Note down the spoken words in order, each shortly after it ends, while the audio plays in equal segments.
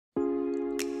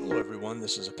Hello everyone,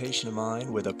 this is a patient of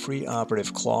mine with a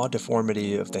preoperative claw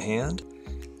deformity of the hand.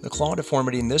 The claw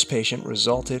deformity in this patient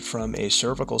resulted from a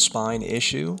cervical spine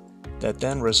issue that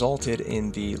then resulted in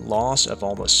the loss of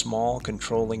all the small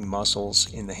controlling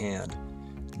muscles in the hand.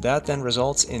 That then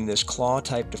results in this claw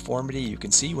type deformity. You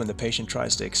can see when the patient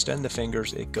tries to extend the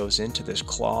fingers, it goes into this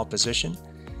claw position.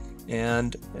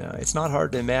 And it's not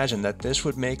hard to imagine that this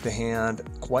would make the hand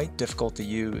quite difficult to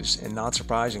use, and not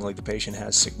surprisingly, the patient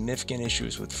has significant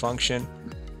issues with function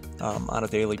on a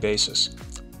daily basis.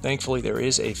 Thankfully, there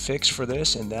is a fix for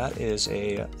this, and that is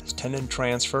a tendon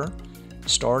transfer,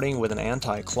 starting with an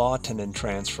anti-claw tendon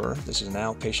transfer. This is an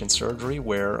outpatient surgery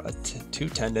where two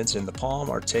tendons in the palm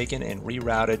are taken and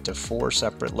rerouted to 4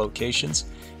 separate locations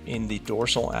in the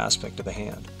dorsal aspect of the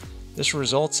hand. This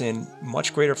results in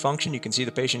much greater function. You can see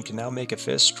the patient can now make a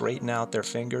fist, straighten out their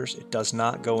fingers. It does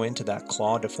not go into that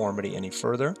claw deformity any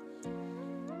further.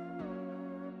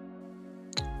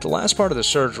 The last part of the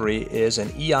surgery is an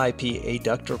EIP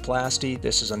adductorplasty.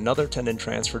 This is another tendon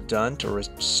transfer done to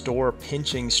restore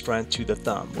pinching strength to the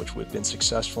thumb, which we've been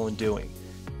successful in doing.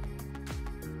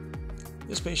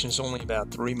 This patient is only about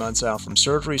 3 months out from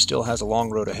surgery, still has a long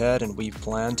road ahead, and we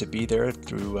plan to be there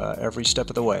through every step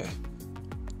of the way.